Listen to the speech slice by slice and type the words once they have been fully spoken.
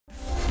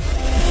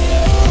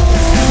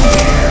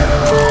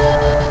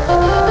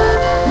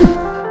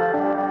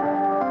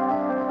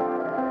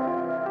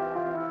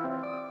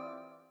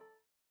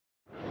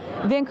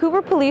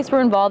Vancouver Police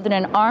were involved in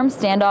an armed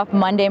standoff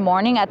Monday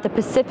morning at the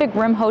Pacific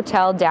Rim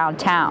Hotel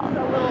downtown.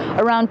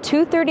 Around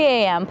 2:30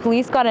 a.m.,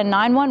 police got a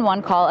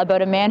 911 call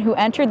about a man who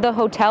entered the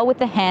hotel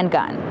with a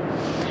handgun.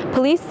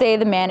 Police say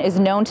the man is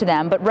known to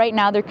them, but right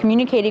now they're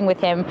communicating with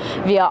him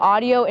via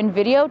audio and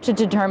video to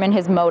determine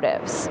his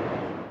motives.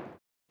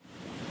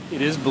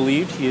 It is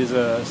believed he is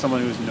someone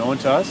who is known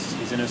to us.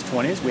 He's in his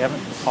 20s. We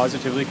haven't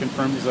positively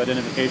confirmed his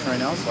identification right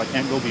now, so I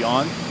can't go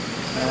beyond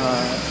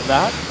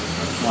that.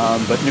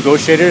 But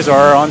negotiators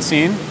are on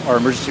scene. Our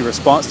emergency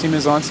response team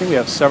is on scene. We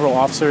have several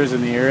officers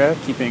in the area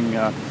keeping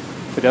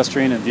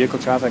pedestrian and vehicle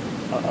traffic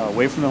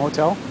away from the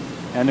hotel.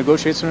 And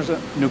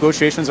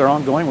negotiations are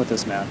ongoing with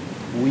this man.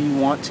 We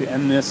want to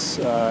end this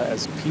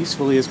as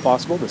peacefully as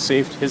possible. His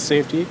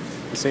safety,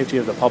 the safety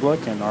of the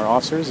public and our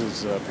officers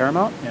is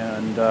paramount.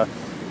 And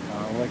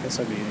like I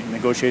said, the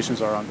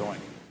negotiations are ongoing.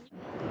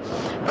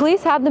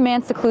 Police have the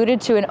man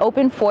secluded to an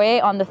open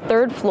foyer on the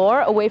 3rd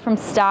floor away from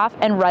staff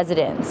and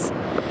residents.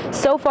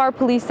 So far,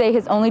 police say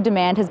his only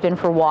demand has been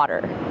for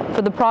water.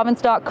 For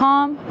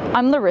theprovince.com,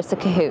 I'm Larissa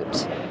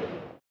Cahoot.